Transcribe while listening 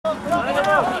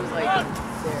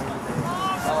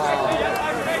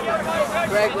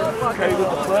Craig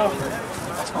with the flow.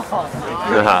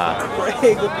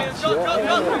 Craig with the flow.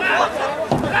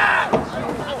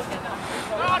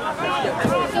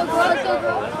 Go,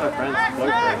 girl. That's my friend's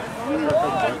boyfriend.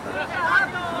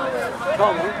 Come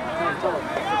on, man. Tell him.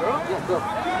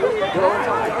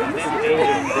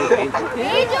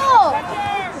 Yeah, go.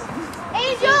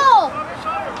 Angel!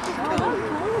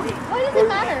 Why does it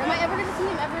matter? Am I ever going to see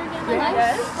him ever again in my life?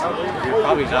 Yes.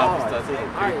 Probably not. That's it.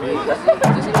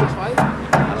 Does he fight?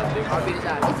 I'll beat his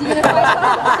ass. Is he going to fight?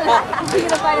 Is he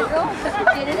going to fight a girl?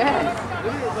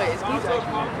 Wait, it's Keith.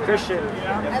 Christian,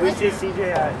 if we see CJ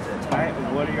tonight,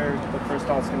 what are your first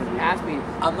thoughts going to be? Ass beat.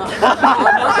 I'm not gonna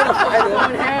fight him.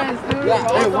 Open hands, dude. Yeah,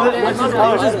 hey, What's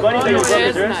his buddy name?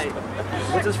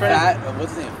 What's his friend?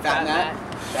 What's his name? Fat Matt?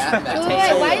 Fat Matt.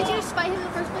 Wait, why did you fight him in the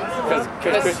first place? Because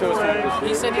Christian was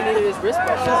He said he needed his wrist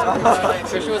brush.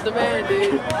 Christian was the man,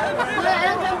 dude. I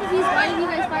don't know if he's why did you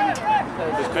guys fight again?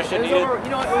 Because Christian It was needed. over. You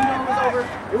know what? It was over.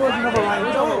 It wasn't over Ryan. It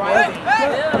was over Ryan.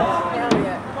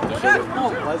 No,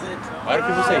 it wasn't. Why do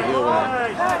people say he'll win?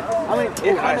 I mean,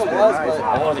 it kind of was, but...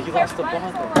 Oh, he lost the ball.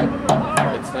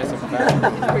 It's nice and fast.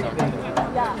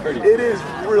 It is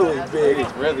really big.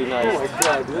 It's really nice. Oh my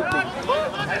god, dude.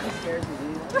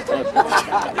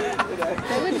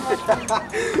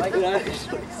 Like, it's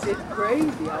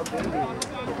crazy how big it is.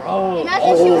 Bro.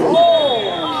 Imagine she was,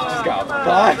 Just got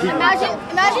bodied.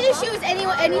 imagine if she was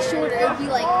any shorter. It would be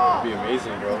like. It'd be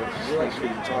amazing, bro. What are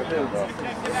you talking about?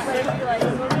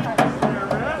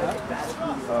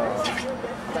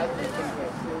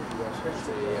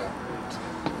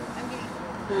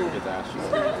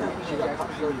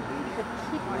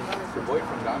 Your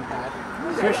boyfriend got mad.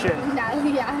 Christian,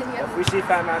 Yeah. if we see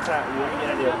Fat Matt's out, what are you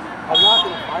gonna do? I'm not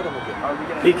gonna fight him again. Are we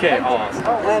gonna PK? Oh.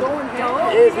 And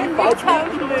if he fights me,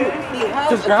 he has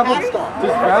Just a grab cast on.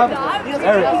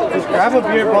 Eric, just grab a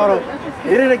beer bottle,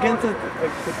 hit it against the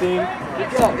thing. Yo,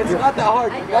 it's not that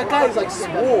hard. That guy is like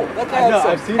swole. That guy I know, had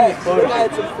some I've seen his pecs. photos. That guy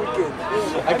had some freaking...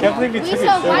 I can't believe he took his Lisa,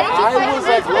 shirt why did off. you fight him? was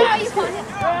like, How you fought him?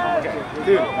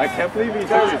 Dude, I can't believe he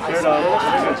took his shirt off.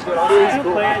 He's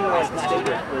playing like the state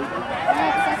of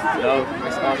No,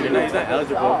 you're not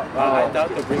eligible. I doubt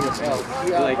they'll bring us in.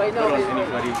 Like, put on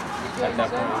anybody at that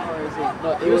point. No,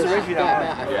 it was originally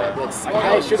that Matt.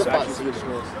 I should have fought CJ.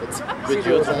 But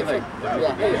you was like,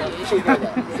 Yeah, hey, you should know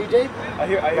that. CJ? I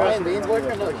hear Ryan Lean's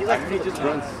boyfriend? No, he's like... he just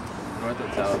runs north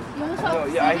and south. You almost No, fought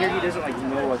yeah, I hear he CJ? doesn't like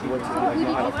know what to do, like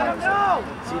know how to fight.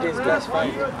 CJ's best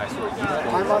friend.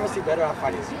 I'm honestly better at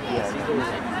fighting CJ.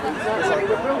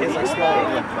 He's like small.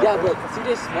 Yeah, but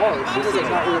CJ's small. CJ's like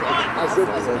not really like as good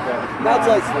as him. That's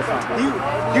like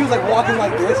he was like walking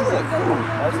like this. He's like,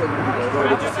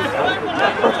 Did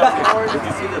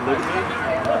you see the Liberty?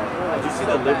 Did you see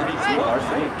the Liberty Team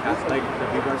Varsity? Like the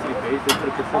big varsity page? They put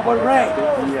a picture. how about Ray?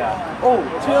 Yeah. Oh,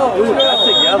 chill. Dude, that's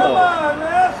a yellow.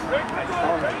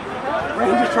 Ray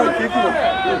just tried kicking him.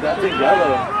 Dude, that's a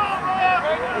yellow.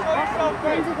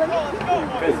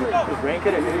 Because Rain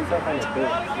could have hit himself on his face.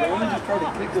 Ray just tried to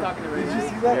kick him. Did you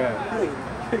see that? Yeah.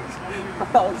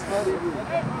 That was funny, dude.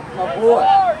 My boy.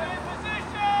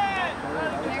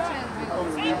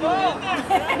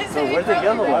 So where's the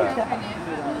yellow at?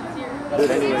 Dude,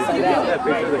 anyways, you got that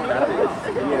picture of the cat?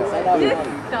 Yeah.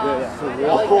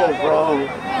 Oh, bro.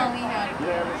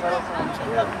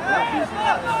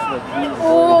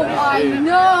 Oh, I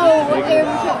know.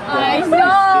 I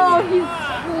know. He's.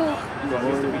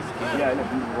 Yeah, I know.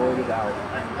 He rolled it out.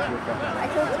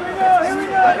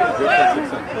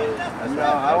 No,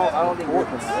 I don't think we're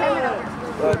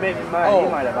well, maybe he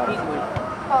might have.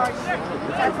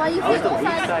 That's why you can't go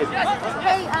outside.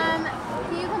 Hey,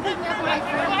 can you come pick me up in like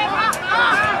 40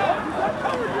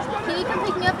 minutes? Can you come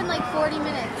pick me up in like 40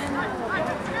 minutes?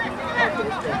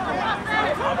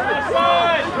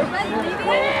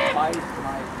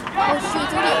 Oh shoot,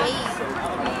 it's already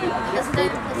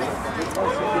 8.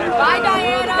 Bye,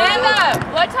 Diana. Anna,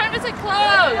 what time does it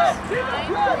close?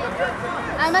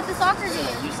 I'm at the soccer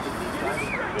game.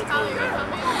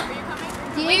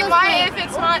 Wait, why if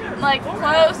it's not like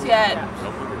close yet?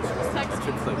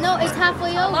 No, it's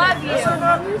halfway over. Love you.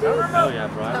 Oh yeah,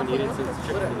 bro. I haven't eaten since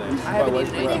Chick-fil-A.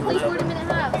 They play 40-minute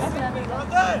halves.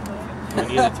 I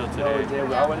didn't eat it till today.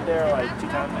 I went there like 2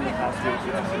 times in the past week.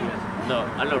 No,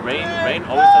 I know Rain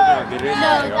always tells me how good it is.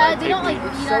 No, they don't like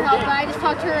need our help, but I just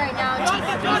talked to her right now and she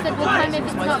said what time if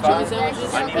it's not chili there. She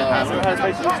said okay.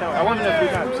 I went there 3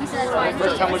 times. She said fine.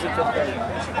 First time was in 5th grade.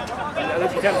 And the other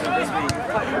 2 times were this week.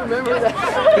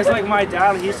 Because like my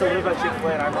dad, he used to live at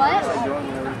Chick-fil-A and I remember just like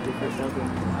going there for something.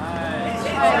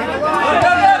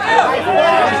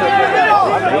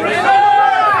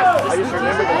 I just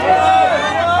remember the name.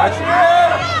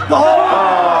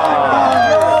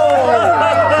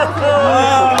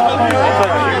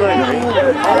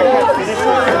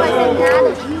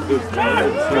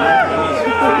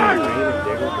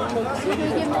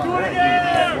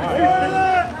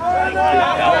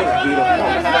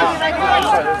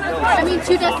 I mean,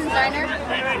 2 dozen diner.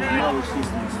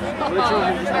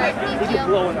 Alright, thank you. I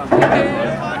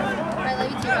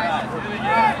love you too, guys.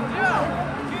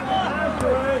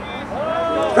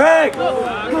 Craig! That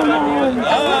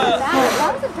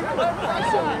was a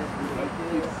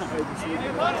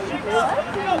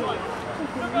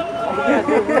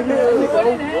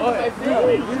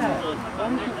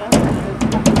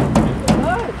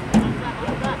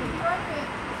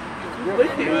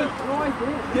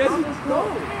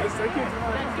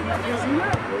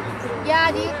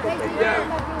yeah, do you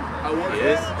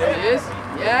Yes.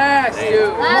 Yes,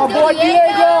 dude. Let's go,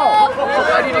 Diego!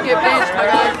 Ready to get benched, my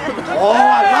guy. Oh, I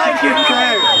like it,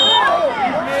 Craig!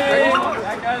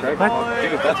 Dude,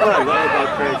 that's what I love about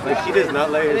Craig. Like, he does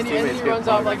not let his And then teammates he get runs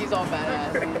off punked. like he's all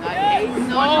badass. Dude. I hate dude.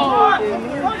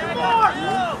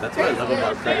 That's what I love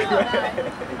about Craig.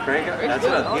 Craig, that's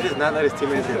what he does not let his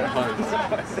teammates get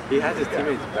punked. He has his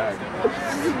teammates back.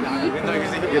 Even though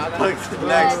usually he gets punked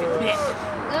next. Do it, do it.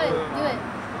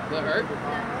 Does it hurt? No,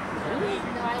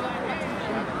 I don't.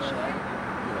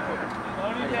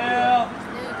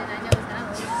 Dude, and I know it's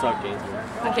not. Sucking.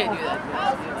 I can't do that.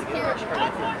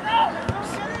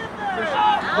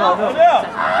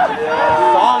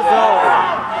 Salzo!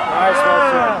 Nice one,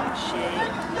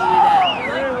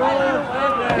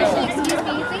 Excuse me.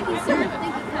 Thank you, sir.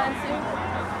 Thank you, kind sir.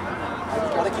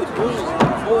 Gotta keep moving.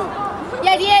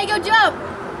 Yeah, Diego, jump!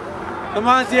 Come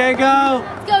on, Diego!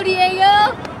 Let's go, Diego!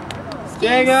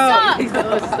 Diego! He's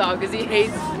gonna stop because he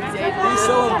hates. He's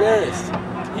so embarrassed.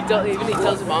 He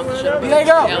tells his mom to shut up.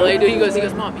 Diego! LA, dude. He goes,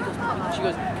 mom. He goes, she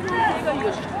goes,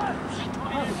 Diego.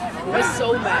 He's so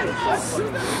mad.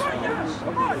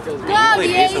 Go, played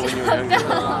Diego! Ace when you were younger. Go.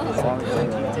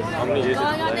 How many years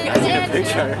Going on did this I see the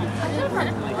picture?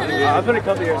 I've been a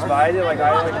couple years, but I didn't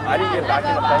I didn't get back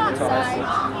in the fight until I was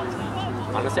 6.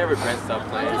 Honestly, I regret stopped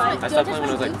playing. I stopped playing when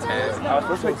I was like 10. I was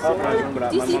supposed to make club when I was young, but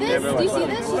Do you see this? Do you see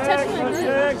this? She's touching my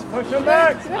leg. Push him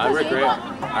back! I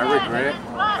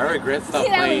regret stopped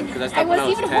playing because I stopped when I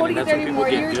was 10. And that's when people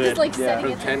get good. From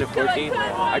 10 to 14,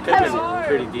 I could have been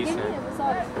pretty decent.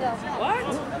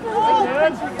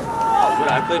 When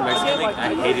I played Mexican League,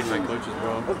 I hated my coaches,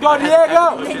 bro. Let's go,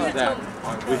 Diego! Coaches that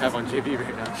we have on JV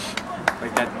right now.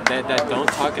 Like that don't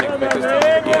talk and expect us to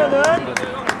win the game.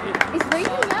 Is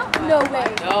Rachel out? No way.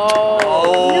 No.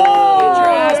 Oh. Get your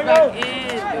ass back in,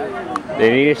 dude. They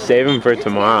need to save him for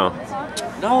tomorrow.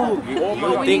 No,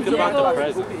 you think about the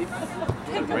present.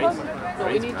 No,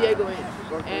 we need Diego in.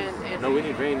 And No, we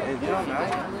need Rain and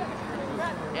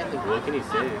and the what can he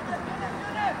say?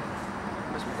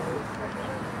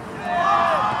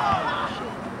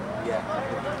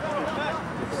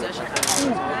 possession.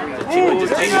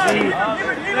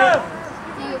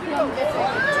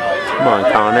 Come on,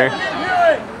 Connor.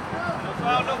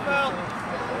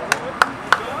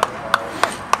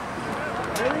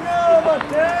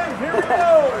 Here we go!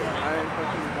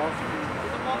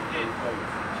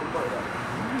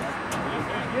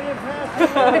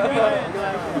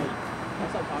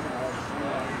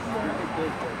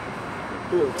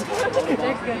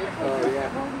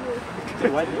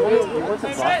 Why do you want to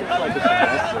box him like a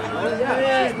semester?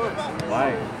 Why?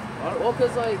 Well,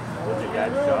 cause like. What's your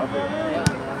dad's job?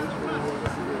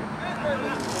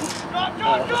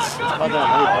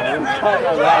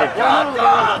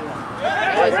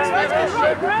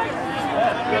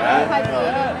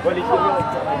 But he could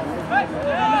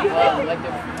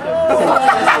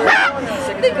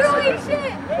The growing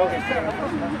shit.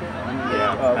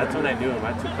 Yeah, that's when I knew him.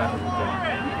 I took that with him.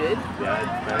 You did? Yeah,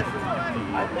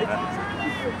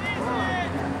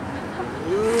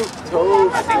 Luke,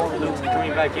 toes. I think Luke's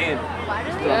coming back in.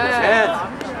 Yeah. Chance.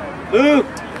 Luke! I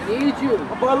need you.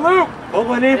 But Luke! Put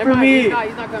one in Never for mind, me. He's not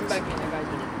coming back in. That guy's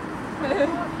in.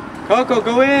 Coco,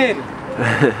 go in. Wait,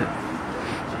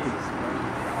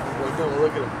 no,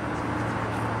 look at him.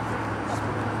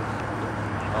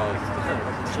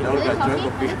 No, we got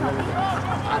jungle feet.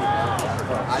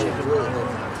 I really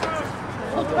hope.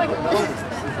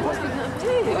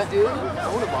 Hey, dude. I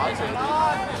want to box him.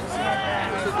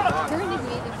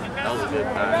 That was a good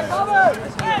pass.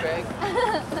 That's you, Craig.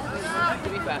 To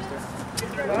be faster.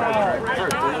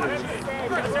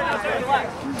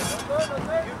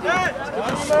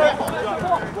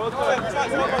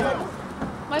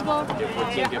 My ball. Get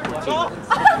 14, get 14.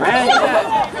 Man!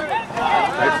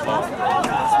 Next ball.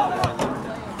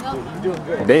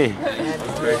 Dang.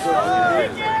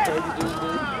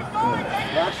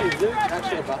 Actually, is there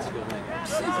actually a basketball night?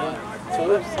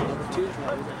 Toes, number 2.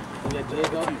 Yeah,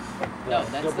 Diego. No,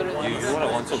 that's literally You know what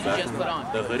I want so bad? just put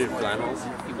on. The hooded flannels.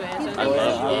 You put hands on I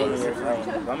love those.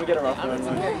 I'm gonna get a rough one. I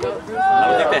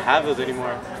don't think they have those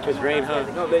anymore. It's rain, huh?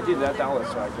 No, they do that. That was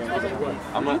swag.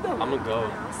 I'm gonna go.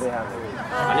 They have it.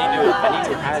 I need new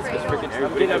hats because freaking I'm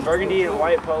everybody. getting a burgundy and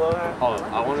white polo hat. Oh,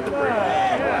 I wanted the burgundy.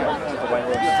 The white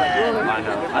one. I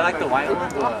know. I like the white one,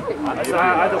 but I like the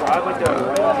white one.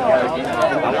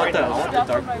 I want the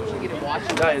dark blue.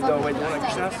 That is the way the one like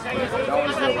Christmas. That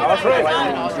one's the. I was the white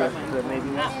one. The navy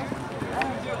one.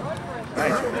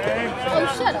 Nice. Oh,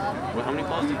 shut up. Well, how many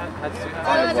clothes do you have? Hats do you Oh,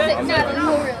 have? that's it. No,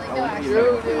 really. No,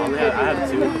 actually. I have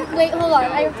 2. Wait, hold on. I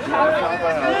have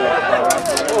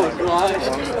Oh, gosh.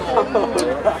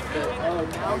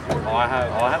 Oh, I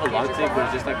have a long sleeve, but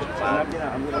it's just like a plaid. I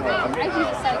keep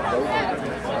it set.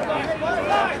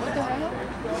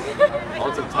 I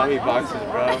want some Tommy boxes,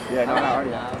 bro. Yeah, no, I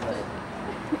already have.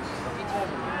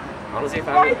 Honestly, if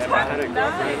I had a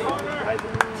girlfriend,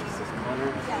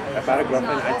 if I had a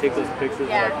girlfriend, I'd take those pictures of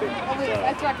like the underwear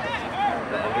and the Tommy.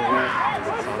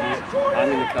 I'm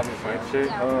in the Calvin Klein shirt.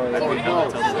 I'd be hella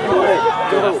tough.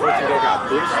 That 14 guy got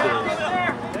boosted.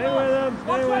 Stay with them.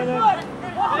 Stay with them.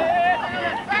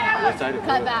 What side of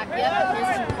Cut back.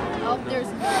 Yep. There's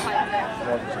more pipe there.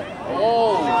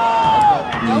 Oh.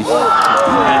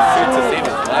 That suit's to save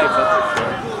his life, that's for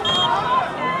sure.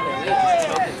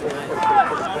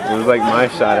 It was like my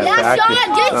shot at Yeah, practice. Sean,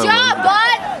 good job,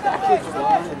 bud.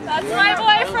 That's my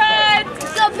boyfriend.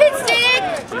 Go, pit stick.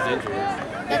 He's injured.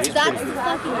 That's the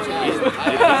fucking joke.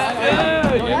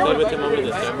 You played with him over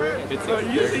the summer. It's like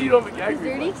dirty.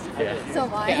 Dirty? Yeah. So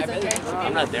am I. It's okay.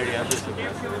 I'm not dirty, I'm just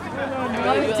aggressive.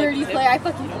 I'm a dirty player. I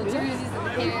fucking feel jerseys in the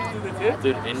can.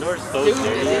 Dude, indoor's so Dude,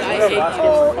 dirty. I hate you.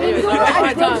 Oh, Anyways, indoor, brush I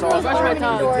my broke tongue. his Brush arm my in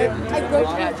tongue. indoor. I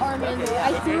broke his arm in indoor.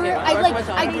 I threw her. I grabbed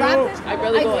her. I grabbed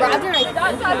her.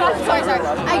 Sorry.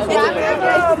 I grabbed her and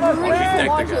I threw her to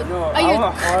launch it. I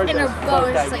used in her bow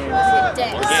and just like was a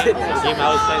dick. The game I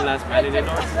was playing last man in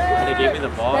indoor, and they gave me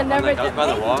the ball. I'm like, I was by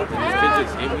the wall, and this kid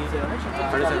just hit me. The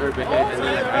first I've ever been hit, and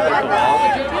then like I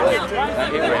hit the wall. I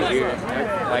hit right here.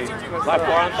 Like, my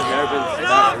forearms have never been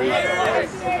that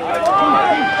weak.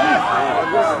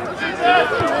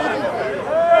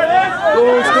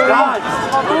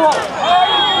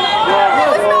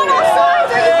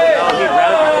 He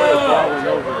ran before the ball went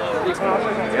over.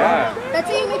 Yeah. That's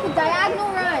how you make a diagonal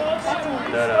run. That's how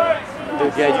you No.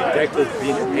 Dude, yeah, you decked those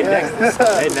beans.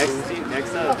 Hey, next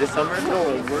this summer?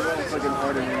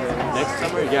 Next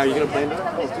summer, yeah, are you gonna play indoor?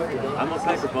 I'm gonna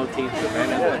play for both teams, the man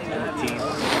and the team.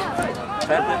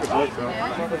 Try to play for both, bro.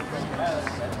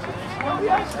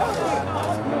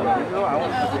 I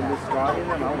want to be strong in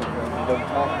them. I want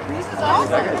to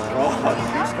talk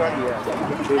free.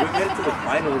 Dude, we made it to the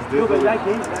finals, dude. But that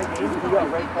game, you got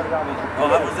red carded out. Oh, I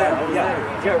was there. You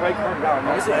got red carded out.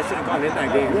 Honestly, I should have gone in that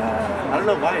game. I don't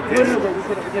know why I No, didn't. but we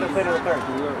could have played on the third.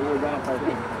 We were down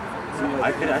 5-8. I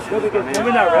should have gone Remember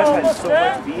in. that ref had so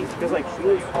much beef? Because like she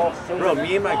was all so Bro,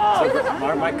 me and my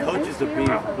coach is the beef.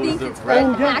 Who's the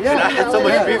ref? actually And I had so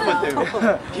much relevant. beef with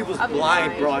him. He was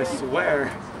blind, bro, I swear.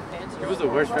 He was the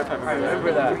worst ref I've ever I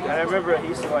remember that. And I remember he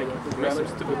used to like Make some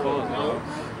stupid calls, bro.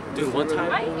 Dude, one time,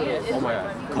 oh my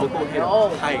god, Coco hit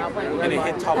him tight, and it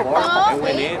hit top bar, and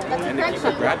went in, and the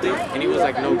keeper grabbed it, and he was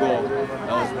like, no goal.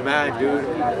 I was mad, dude,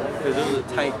 because it was a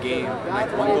tight game, and like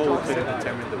one goal could have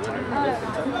determined the winner.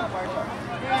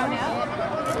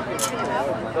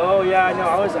 oh yeah, I know.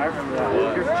 I remember that.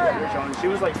 You're showing. She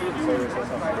was the service or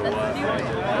something.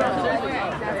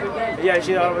 Yeah,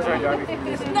 she always right Darby.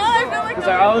 No, I feel like Because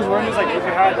I always wondered if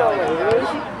you had I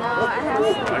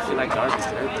actually like Darby.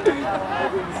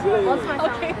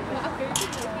 okay.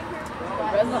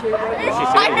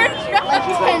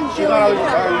 she thought I was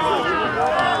Darby.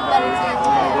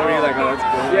 What were you like, oh, that's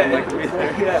cool? Yeah, Like me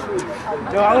there.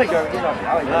 yeah. No, I like Darby. I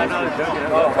like No, Darby. no, I'm joking.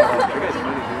 Oh, That guy's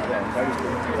funny, dude.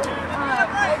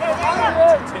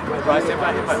 Bro, I said if I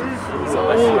hit my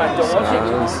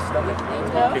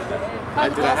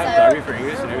Dude, I have Darby for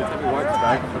English, and every time he walks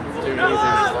back from Germany,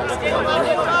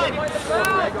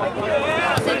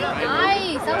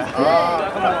 Nice. That was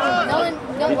good.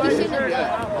 No, he shouldn't have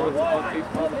done.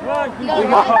 You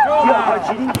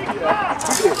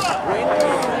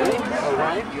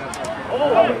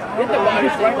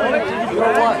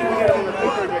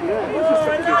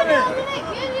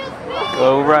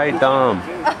Go right, Dom.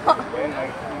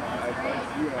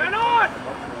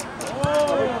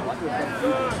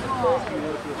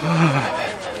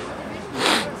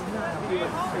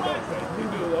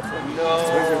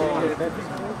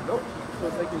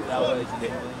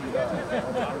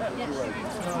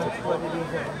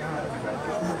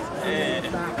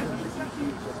 He